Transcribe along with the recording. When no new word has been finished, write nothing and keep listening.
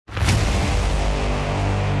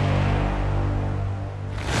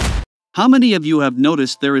How many of you have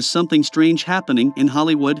noticed there is something strange happening in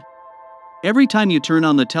Hollywood? Every time you turn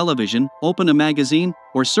on the television, open a magazine,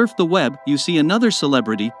 or surf the web, you see another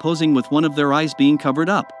celebrity posing with one of their eyes being covered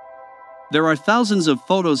up. There are thousands of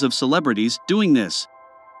photos of celebrities doing this.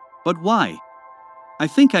 But why? I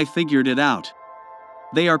think I figured it out.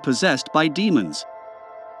 They are possessed by demons.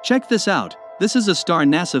 Check this out. This is a star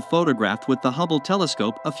NASA photographed with the Hubble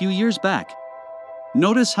telescope a few years back.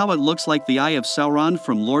 Notice how it looks like the eye of Sauron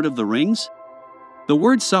from Lord of the Rings? The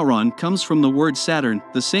word Sauron comes from the word Saturn,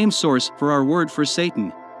 the same source for our word for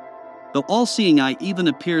Satan. The all-seeing eye even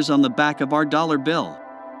appears on the back of our dollar bill.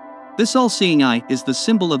 This all-seeing eye is the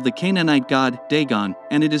symbol of the Canaanite god, Dagon,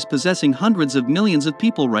 and it is possessing hundreds of millions of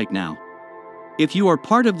people right now. If you are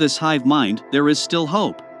part of this hive mind, there is still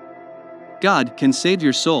hope. God can save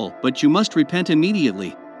your soul, but you must repent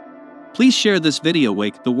immediately. Please share this video,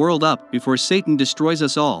 wake the world up before Satan destroys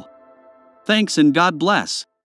us all. Thanks and God bless.